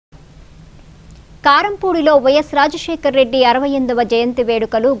కారంపూడిలో YS Rajasekhar Reddy 68వ జయంతి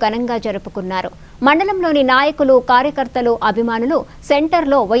వేడుకలు ఘనంగా జరుపుకున్నారు. మండలంలోని నాయకులు, కార్యకర్తలు, అభిమానులు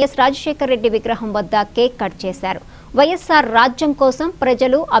సెంటర్లో వైఎస్ రాజశేఖర్ రెడ్డి విగ్రహం వద్ద కేక్ కట్ చేశారు. వైఎస్ఆర్ రాజ్యం కోసం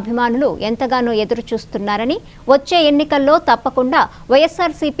ప్రజలు, అభిమానులు ఎంతగానో ఎదురు చూస్తున్నారని, వచ్చే ఎన్నికల్లో తప్పకుండా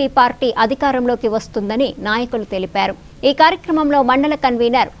వైఎస్ఆర్సీపీ పార్టీ అధికారంలోకి వస్తుందని నాయకులు తెలిపారు. ఈ కార్యక్రమంలో మండల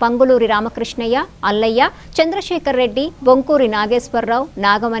కన్వీనర్ పంగులూరి రామకృష్ణయ్య, అల్లయ్య, చంద్రశేఖర్ రెడ్డి, బొంకూరి నాగేశ్వరరావు,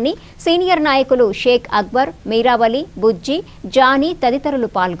 నాగమణి, సీనియర్ నాయకులు షేక్ అక్బర్, మీరావలి, బుజ్జి, జానీ తదితరులు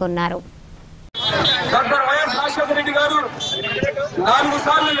పాల్గొన్నారు.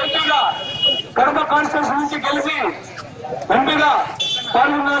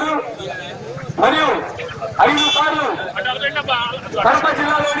 మరియు 5 సార్లు కడప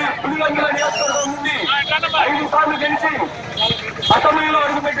జిల్లాలోని పులివెందుల నియోజకవర్గం నుండి 5 సార్లు గెలిచి అసెంబ్లీలో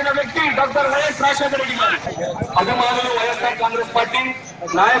అడుగుపెట్టిన వ్యక్తి డాక్టర్ వైఎస్ రాజశేఖర రెడ్డి గారు. అభిమానులు, వైఎస్ఆర్ కాంగ్రెస్ పార్టీ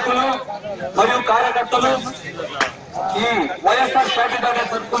నాయకులు మరియు కార్యకర్తలు ఈ వైఎస్ఆర్ పార్టీ ద్వారా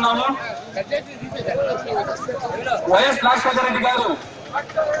జరుపుకున్నాము. వైఎస్ రాజశేఖర రెడ్డి గారు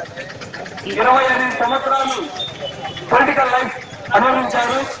 25 సంవత్సరాలు పొలిటికల్ లైఫ్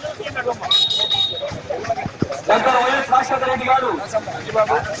అనుభవించారు. డాక్టర్ వైఎస్ రాజశేఖర రెడ్డి గారు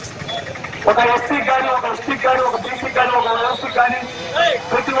ఒక ఎస్సీ కానీ, ఒక ఎస్టీ కానీ, ఒక బీసీ కానీ, ఒక ఓసీ కానీ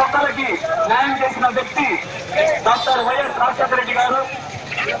ప్రతి ఒక్కరికి న్యాయం చేసిన వ్యక్తి డాక్టర్ వైఎస్ రాజశేఖర రెడ్డి గారు.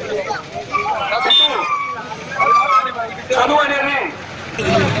 చదువు అనేది